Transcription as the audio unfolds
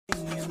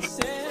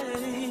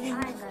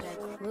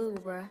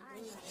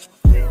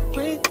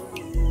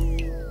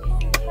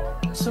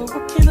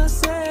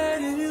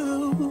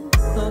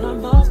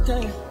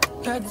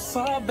tried to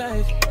fall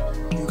back.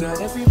 You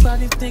got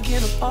everybody thinking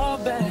I'm all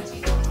bad.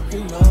 You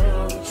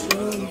know the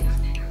truth.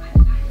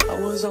 I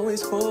was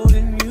always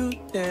holding you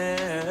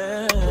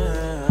down.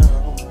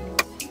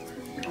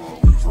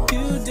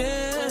 You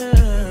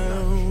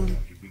down.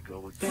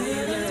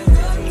 Baby.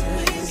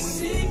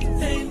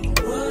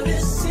 What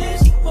is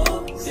this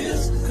for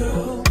this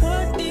girl?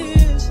 What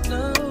is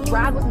love?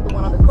 Brad wasn't the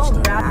one on the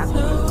phone. Brad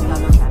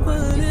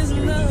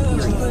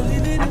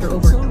after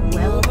over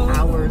 12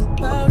 hours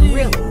of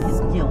grilling his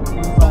guilt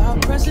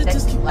resulted in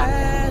sexual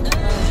blackmail.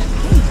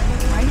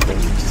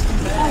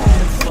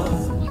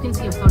 You can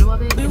see a photo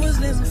of it. We was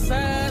living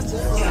fast.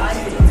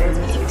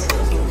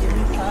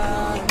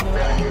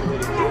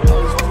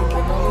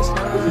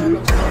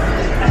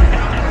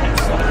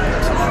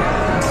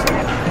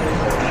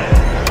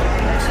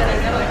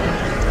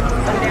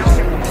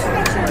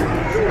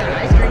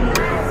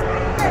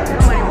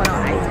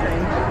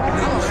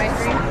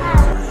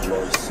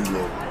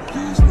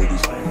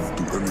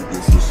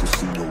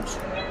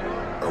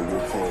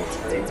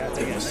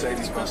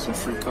 Some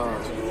free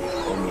cars. I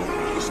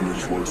know, this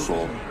nigga's worse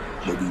off.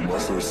 Maybe my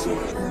son said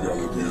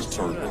reality is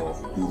turned off.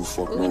 Who the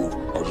fuck knows?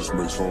 I just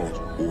make songs.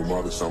 Who am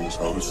I to tell us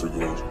how this shit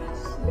goes?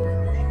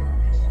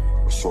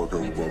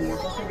 Sarcasm, by the way.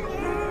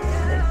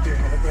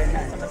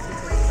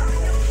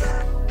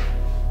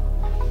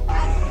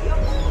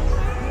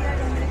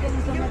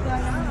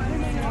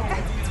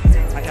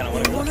 I kind of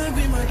want to go.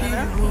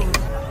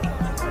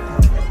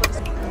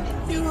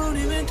 You won't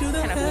even do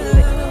the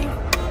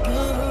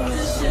hell.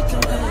 This shit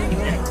can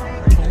happen.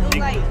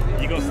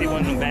 You go see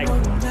one of them bags.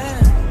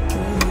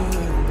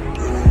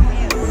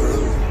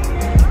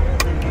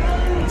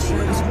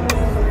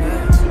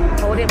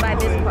 Hold it by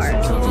this part.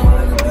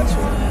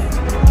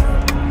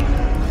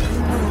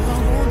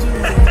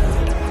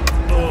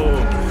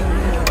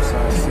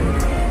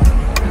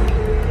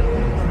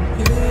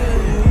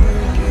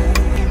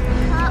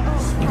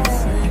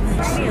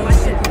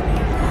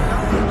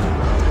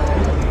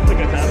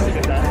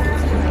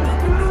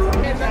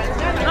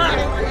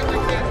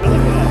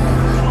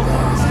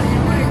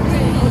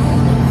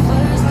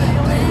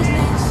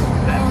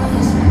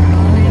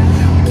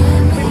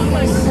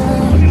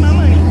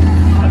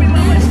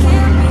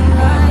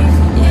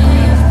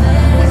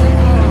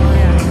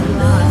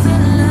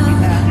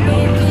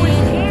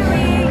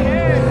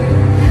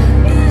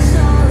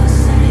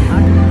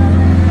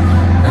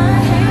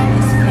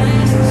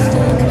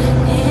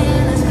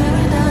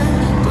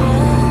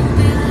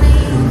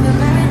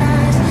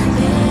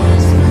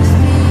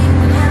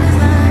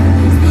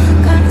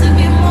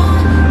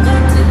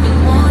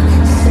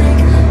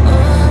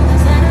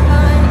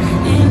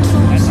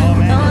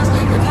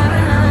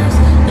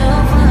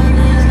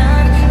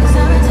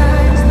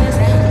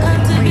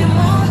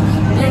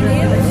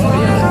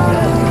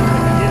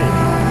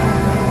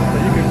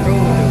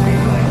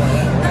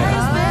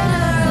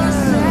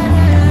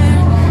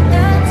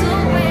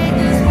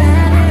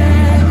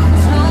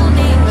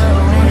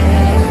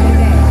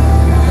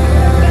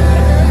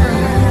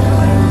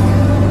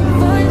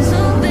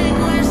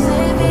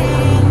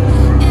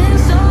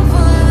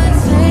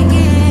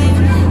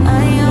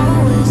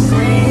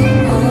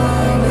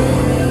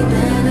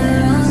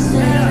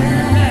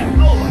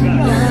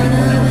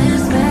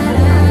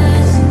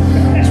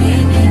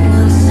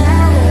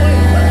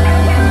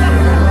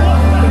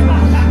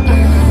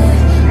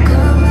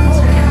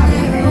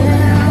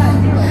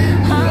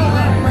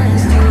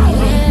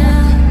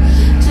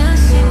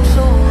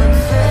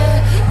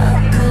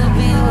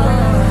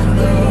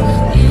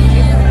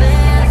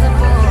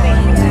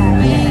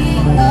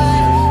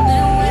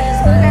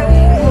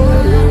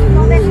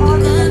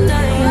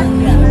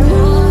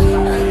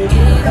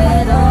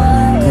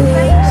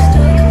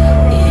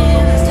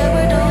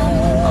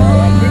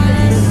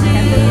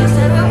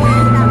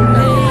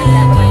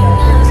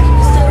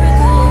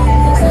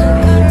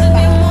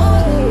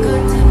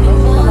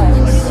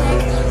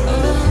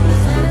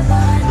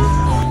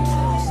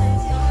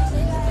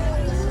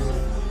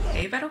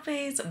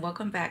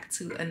 Welcome back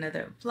to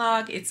another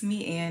vlog. It's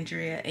me,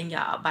 Andrea, and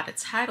y'all, by the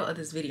title of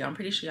this video, I'm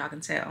pretty sure y'all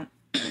can tell,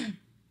 and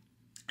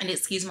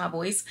excuse my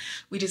voice,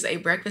 we just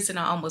ate breakfast and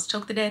I almost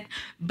choked to death.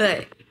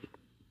 But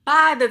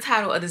by the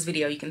title of this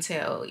video, you can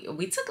tell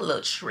we took a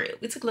little trip.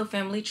 We took a little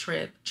family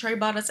trip. Trey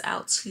brought us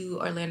out to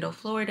Orlando,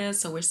 Florida,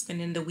 so we're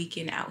spending the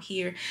weekend out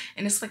here,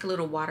 and it's like a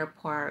little water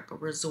park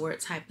resort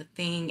type of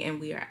thing, and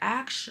we're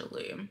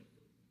actually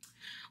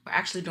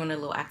doing a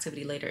little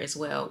activity later as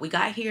well. We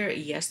got here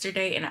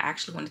yesterday and I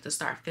actually wanted to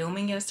start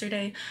filming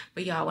yesterday,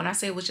 but y'all, when I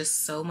say it was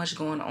just so much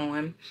going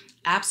on,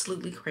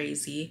 absolutely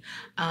crazy.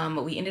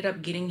 We ended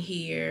up getting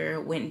here,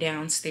 went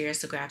downstairs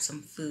to grab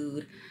some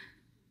food.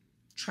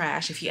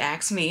 Trash if you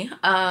ask me.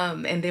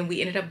 And then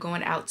we ended up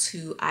going out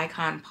to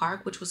Icon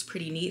Park, which was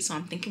pretty neat, so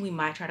I'm thinking we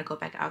might try to go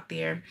back out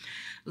there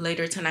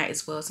later tonight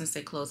as well, since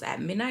they close at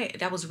midnight.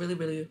 That was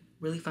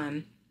really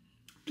fun.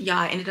 Y'all,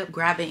 I ended up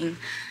grabbing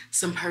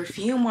some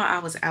perfume while I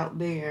was out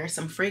there,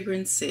 some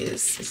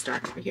fragrances. It's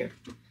dark over here,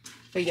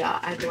 but y'all,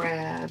 I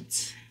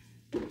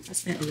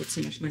spent a little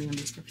too much money on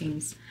these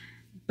perfumes.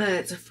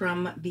 But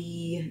from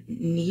the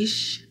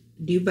Niche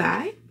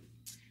Dubai,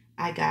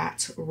 I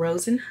got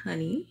Rose and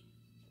Honey,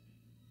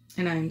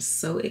 and I'm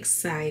so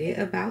excited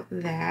about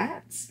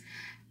that.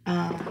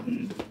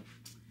 I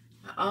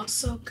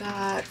also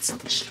got,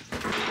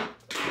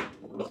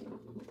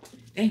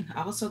 I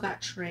also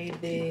got Trey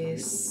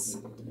this.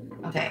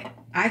 Okay,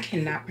 I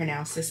cannot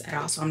pronounce this at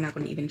all, so I'm not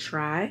going to even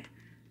try.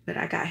 But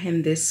I got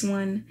him this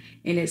one,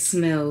 and it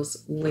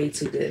smells way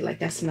too good. Like,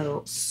 that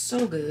smells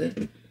so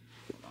good.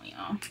 Oh,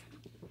 y'all.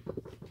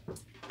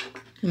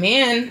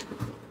 Man.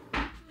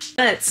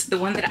 But the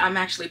one that I'm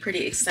actually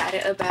pretty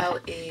excited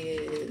about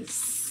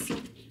is,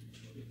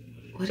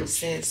 what is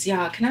this?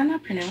 Y'all, can I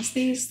not pronounce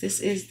these? This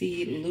is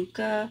the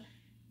Luca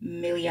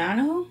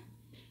Miliano.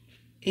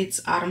 It's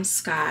Autumn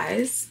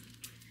Skies.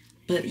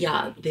 But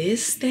y'all,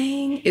 this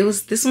thing,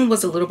 this one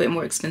was a little bit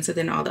more expensive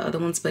than all the other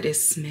ones, but it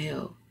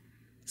smelled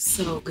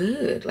so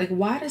good. Like,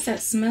 why does that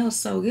smell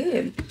so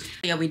good?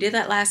 Yeah, we did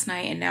that last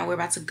night, and now we're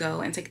about to go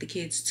and take the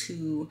kids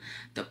to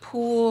the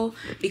pool,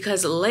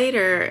 because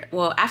later,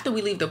 well, after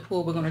we leave the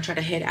pool, we're going to try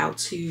to head out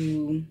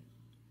to,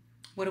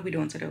 what are we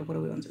doing today? What are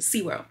we going to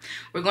SeaWorld?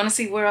 We're going to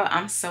SeaWorld.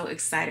 I'm so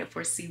excited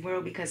for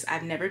SeaWorld because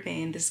I've never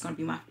been. This is going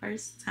to be my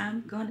first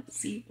time going to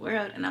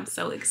SeaWorld, and I'm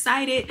so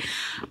excited.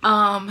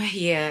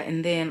 Yeah,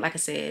 and then, like I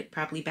said,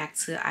 probably back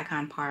to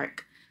Icon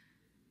Park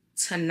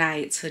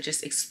tonight to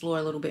just explore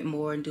a little bit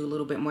more and do a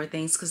little bit more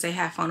things, because they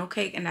have funnel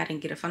cake and I didn't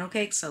get a funnel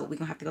cake, so we're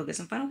gonna have to go get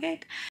some funnel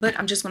cake. But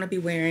I'm just gonna be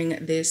wearing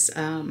this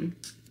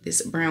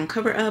this brown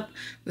cover up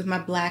with my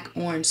black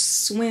orange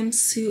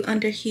swimsuit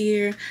under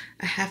here.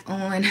 I have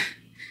on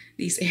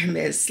these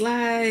Hermes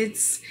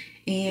slides,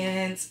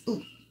 and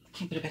ooh, I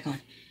can't put it back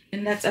on.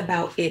 And that's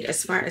about it.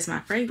 As far as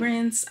my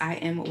fragrance, I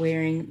am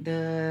wearing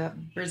the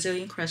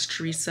Brazilian Crust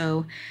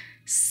Chorizo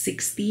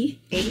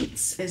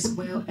 68, as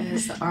well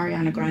as the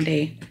Ariana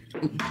Grande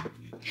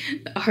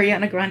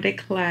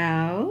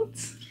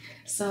Clouds.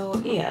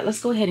 So yeah,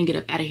 let's go ahead and get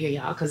up out of here,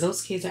 y'all, because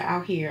those kids are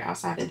out here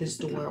outside of this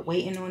door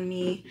waiting on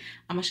me.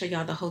 I'm gonna show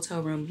y'all the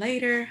hotel room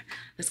later.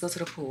 Let's go to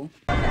the pool.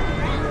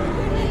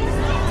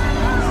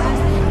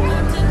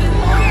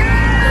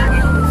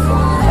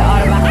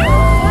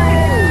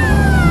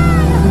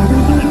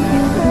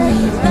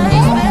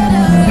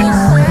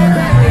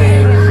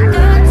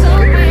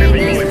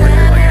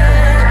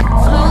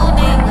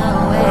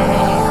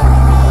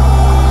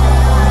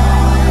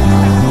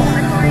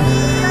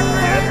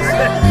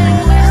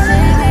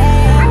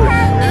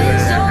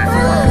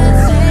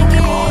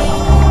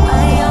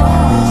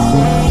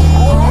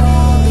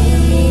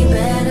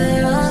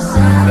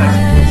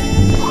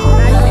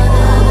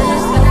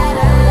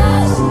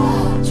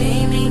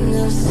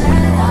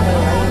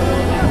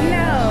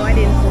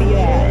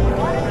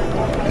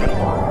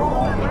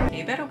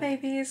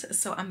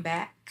 So I'm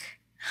back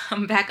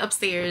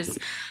upstairs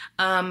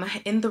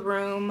in the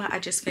room. I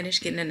just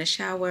finished getting in the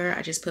shower.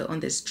 I just put on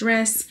this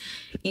dress,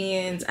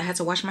 and I had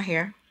to wash my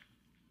hair,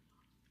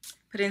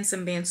 put in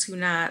some Bantu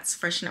knots,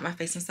 freshen up my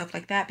face and stuff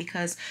like that,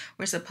 because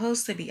we're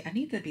supposed to be, I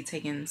need to be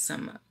taking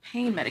some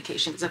pain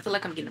medication because I feel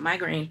like I'm getting a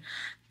migraine.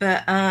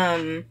 But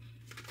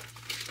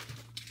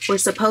we're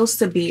supposed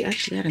to be,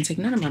 actually I didn't take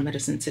none of my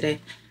medicine today.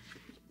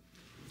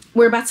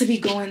 We're about to be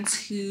going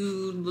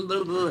to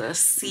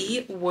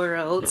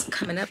SeaWorld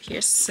coming up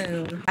here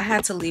soon. I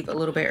had to leave a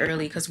little bit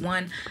early because,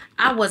 one,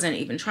 I wasn't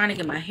even trying to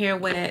get my hair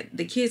wet.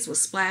 The kids was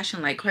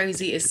splashing like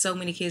crazy. It's so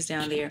many kids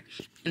down there,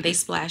 and they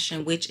splash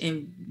in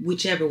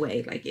whichever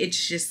way. Like,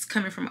 it's just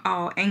coming from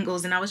all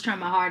angles, and I was trying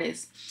my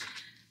hardest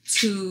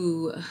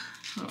to,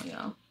 hold on,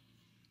 y'all.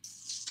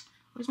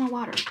 Where's my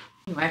water?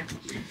 Anyway,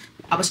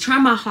 I was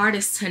trying my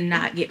hardest to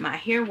not get my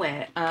hair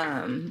wet,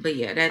 but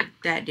yeah,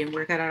 that didn't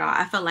work out at all.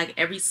 I felt like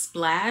every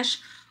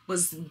splash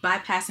was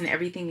bypassing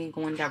everything and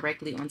going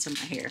directly onto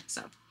my hair.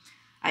 So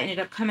I ended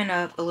up coming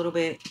up a little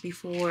bit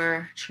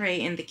before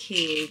Trey and the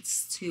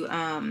kids to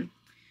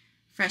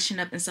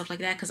freshen up and stuff like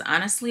that, because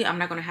honestly, I'm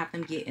not going to have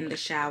them get in the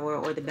shower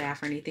or the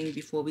bath or anything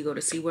before we go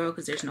to SeaWorld,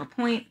 because there's no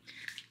point.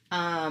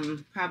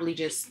 Probably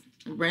just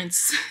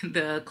rinse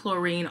the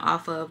chlorine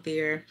off of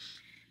their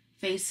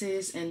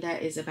faces, and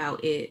that is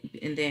about it.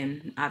 And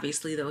then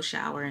obviously they'll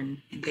shower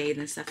and bathe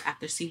and stuff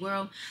after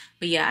SeaWorld.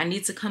 But yeah, I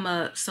need to come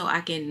up so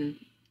I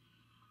can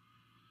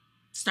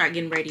start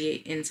getting ready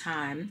in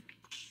time.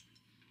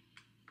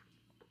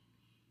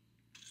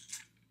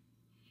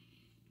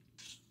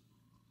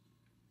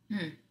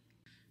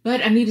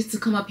 But I needed to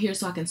come up here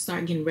so I can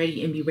start getting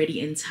ready and be ready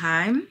in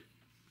time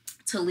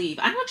to leave.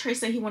 I know Trey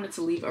said he wanted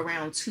to leave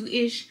around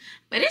 2-ish,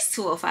 but it's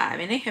 2:05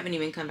 and they haven't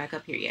even come back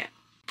up here yet.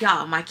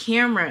 Y'all, my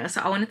camera. So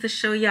I wanted to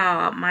show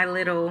y'all my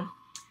little,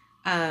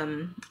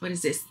 what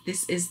is this?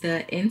 This is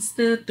the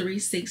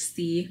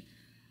Insta360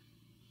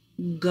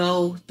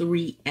 Go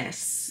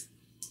 3S.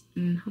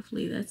 And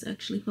hopefully that's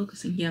actually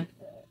focusing here.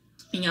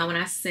 And y'all, when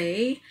I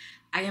say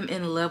I am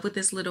in love with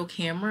this little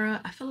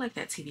camera, I feel like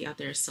that TV out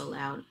there is so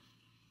loud.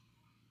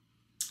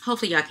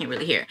 Hopefully y'all can't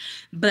really hear.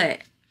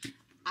 But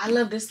I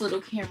love this little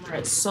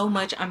camera so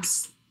much. Hold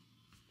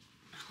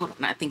on,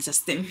 I think that's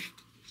them.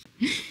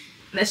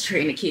 Let's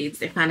train the kids.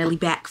 They're finally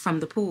back from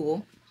the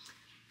pool.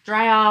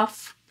 Dry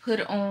off,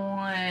 put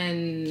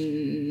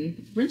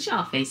on, rinse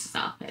y'all faces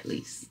off at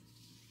least.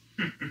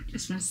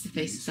 Just rinse the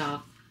faces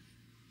off.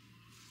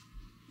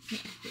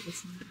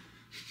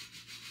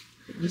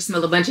 You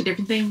smell a bunch of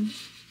different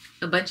things.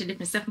 A bunch of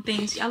different stuff and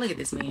things. Y'all look at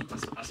this man.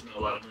 I smell a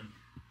lot of money.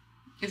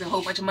 There's a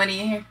whole bunch of money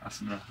in here. I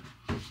smell.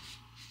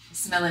 It's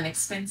smelling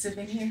expensive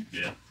in here.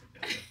 Yeah.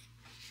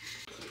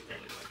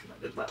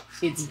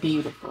 It's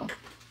beautiful.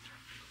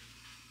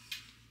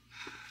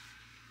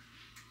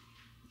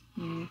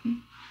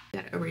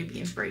 Got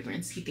Arabian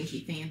fragrance. He think he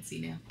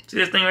fancy now. See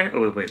this thing right here?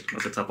 Oh, wait.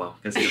 What's the top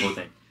off? Can't see the whole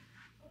thing.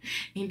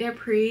 Ain't that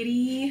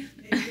pretty?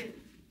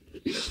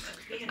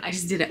 I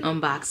just did an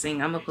unboxing.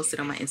 I'm gonna post it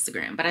on my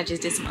Instagram. But I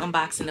just did some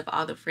unboxing of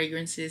all the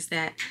fragrances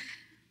that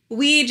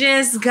we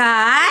just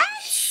got.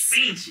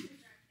 It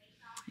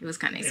was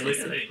kind of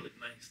expensive. Look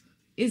nice.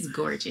 It's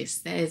gorgeous.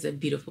 That is a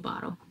beautiful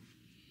bottle.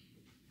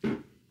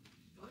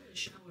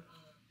 Wash your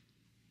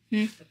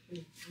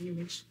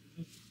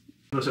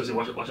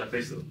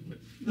face though.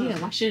 Yeah,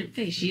 wash your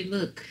face. You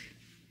look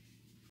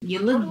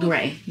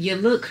gray. You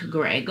look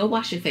gray. Go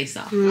wash your face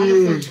off.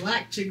 From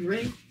black to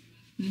gray.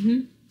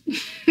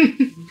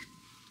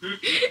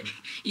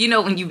 You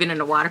know when you've been in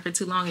the water for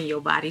too long and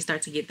your body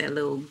starts to get that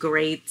little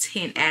gray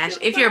tint ash.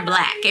 If you're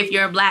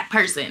a black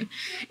person,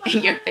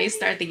 and your face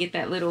starts to get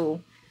that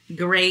little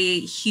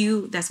gray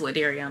hue, that's what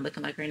Dariyon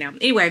looking like right now.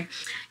 Anyway,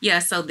 yeah,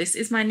 so this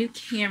is my new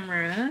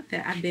camera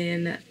that I've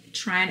been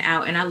trying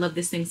out, and I love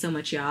this thing so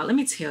much, y'all. Let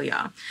me tell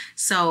y'all.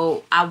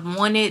 So I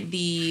wanted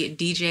the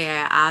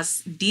DJI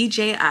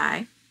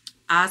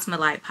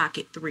Osmolite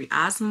Pocket 3.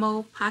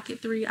 Osmo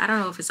Pocket 3. I don't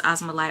know if it's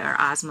Osmolite or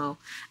Osmo.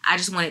 I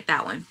just wanted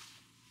that one.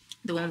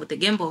 The one with the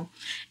gimbal.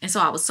 And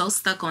so I was so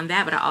stuck on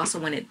that, but I also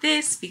wanted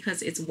this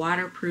because it's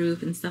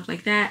waterproof and stuff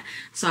like that.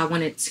 So I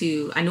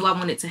knew I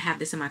wanted to have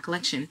this in my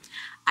collection.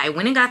 I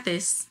went and got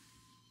this.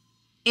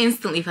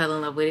 Instantly fell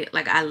in love with it.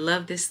 Like, I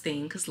love this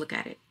thing because look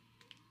at it.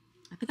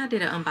 I think I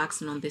did an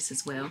unboxing on this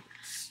as well.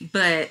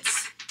 But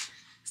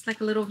it's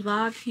like a little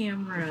vlog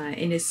camera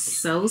and it's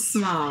so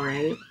small,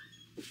 right?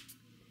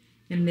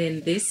 And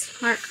then this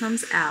part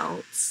comes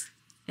out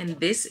and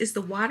this is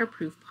the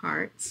waterproof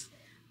part.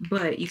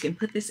 But you can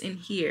put this in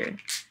here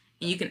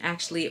and you can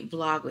actually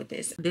vlog with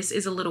this. This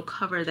is a little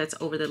cover that's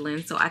over the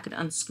lens, so I could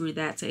unscrew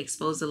that to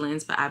expose the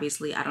lens, but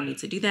obviously I don't need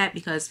to do that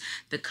because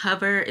the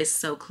cover is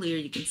so clear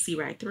you can see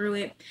right through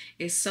it.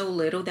 It's so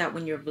little that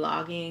when you're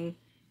vlogging,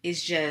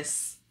 it's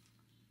just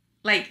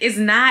like,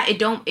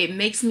 it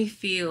makes me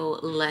feel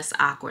less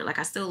awkward. Like,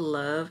 I still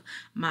love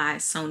my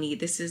Sony.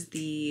 This is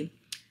the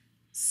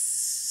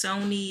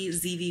Sony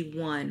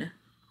ZV-1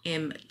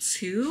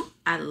 M2.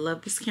 I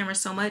love this camera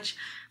so much.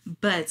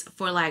 But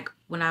for like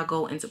when I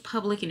go into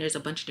public and there's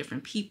a bunch of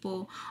different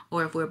people,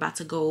 or if we're about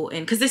to go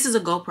in, because this is a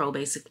GoPro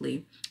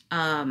basically,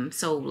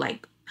 so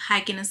like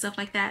hiking and stuff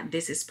like that,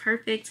 this is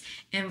perfect.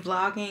 And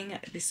vlogging,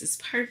 this is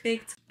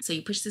perfect. So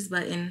you push this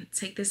button,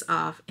 take this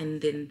off,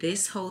 and then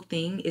this whole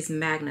thing is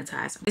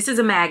magnetized. This is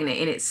a magnet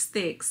and it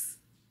sticks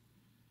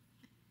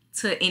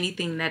to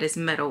anything that is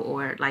metal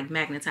or like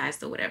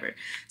magnetized or whatever.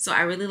 So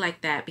I really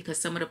like that because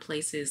some of the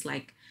places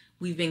like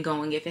we've been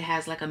going, if it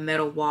has like a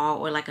metal wall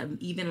or like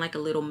even like a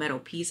little metal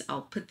piece,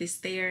 I'll put this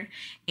there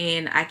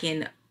and I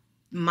can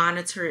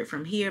monitor it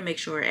from here, make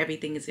sure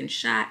everything is in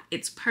shot.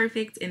 It's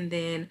perfect. And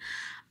then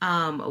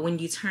when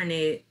you turn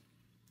it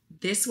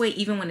this way,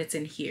 even when it's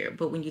in here,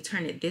 but when you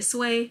turn it this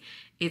way,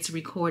 it's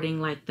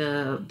recording like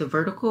the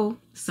vertical.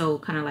 So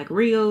kind of like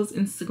Reels,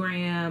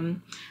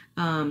 Instagram,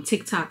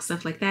 TikTok,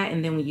 stuff like that.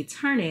 And then when you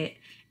turn it,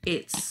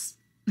 it's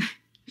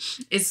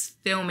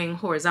filming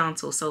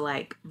horizontal, so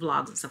like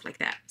vlogs and stuff like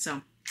that.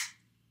 So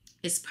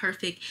it's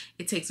perfect.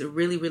 It takes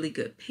really, really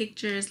good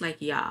pictures.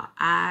 Like, y'all,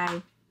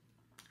 I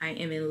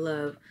am in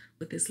love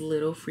with this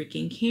little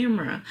freaking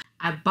camera.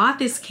 I bought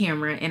this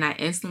camera and I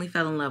instantly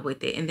fell in love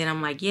with it. And then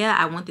I'm like, yeah,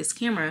 I want this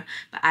camera,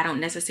 but I don't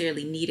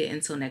necessarily need it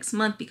until next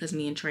month because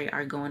me and Trey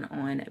are going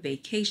on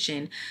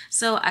vacation.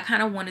 So I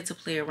kind of wanted to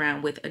play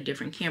around with a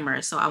different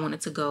camera. So I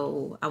wanted to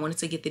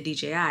get the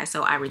DJI.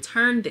 So I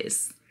returned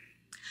this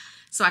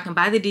so I can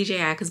buy the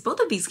DJI because both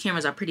of these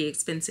cameras are pretty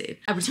expensive.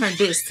 I returned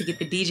this to get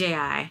the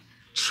DJI,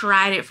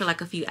 tried it for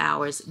like a few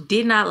hours,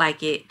 did not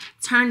like it,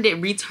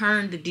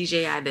 returned the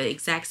DJI the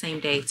exact same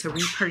day to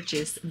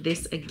repurchase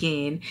this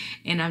again.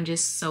 And I'm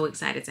just so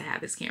excited to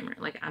have this camera.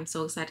 Like, I'm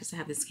so excited to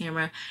have this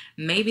camera.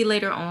 Maybe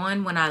later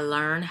on when I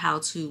learn how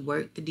to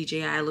work the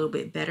DJI a little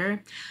bit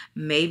better,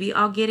 maybe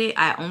I'll get it.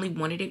 I only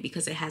wanted it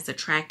because it has the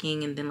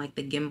tracking and then like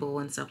the gimbal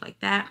and stuff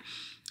like that.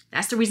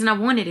 That's the reason I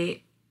wanted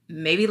it.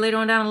 Maybe later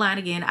on down the line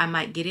again, I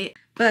might get it.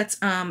 But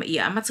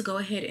yeah, I'm about to go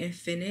ahead and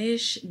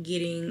finish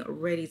getting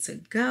ready to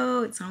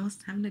go. It's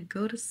almost time to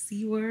go to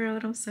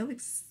SeaWorld. I'm so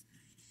excited.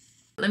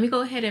 Let me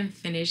go ahead and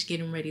finish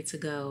getting ready to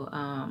go.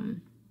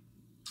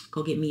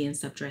 Go get me and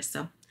stuff dressed.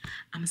 So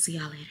I'm gonna see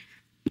y'all later.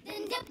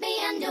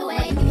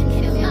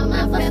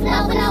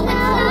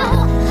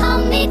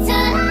 Hold me till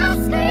I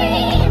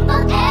scream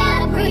for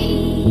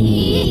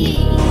every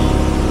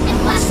and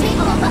wash me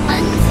over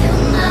until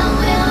my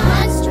will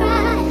runs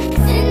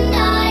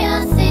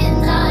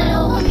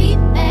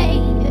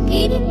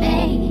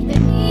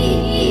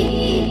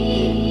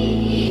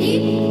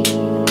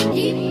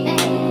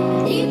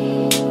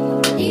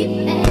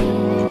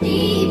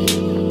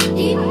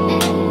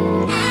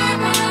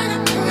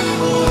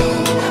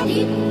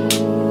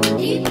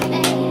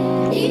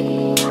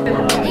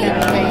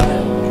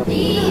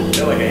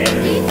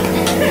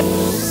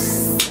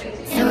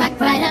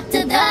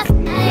to the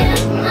side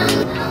of my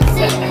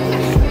mountain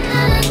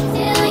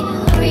until you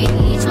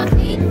reach my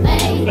feet,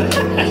 baby.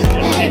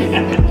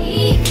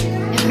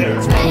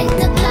 Trying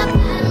to climb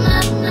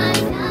up my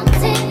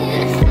mountain.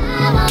 I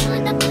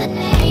wanna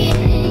play in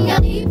your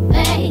deep,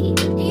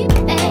 baby,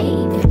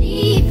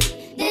 deep.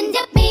 Then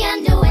dip me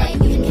underway. You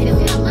can kill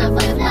me on my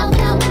foot, no.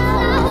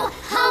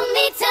 Hold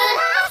me till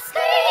I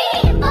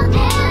scream for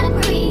air to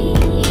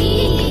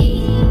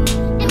breathe,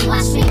 and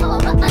wash me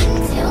over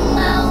until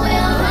my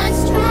well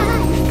runs dry.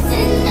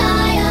 Send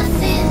all your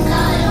sins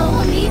all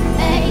over me,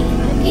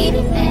 baby.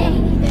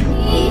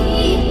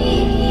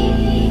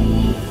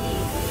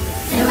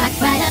 Then rock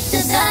right up to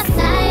the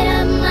side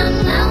of my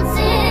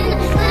mountain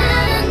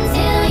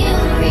until you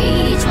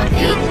reach my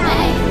feet,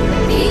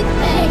 baby.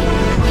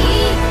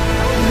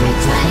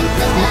 Trying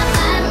to the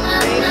bottom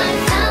of my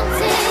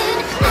mountain.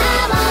 I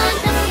want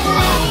to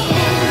play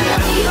in the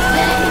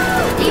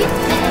deep, deep.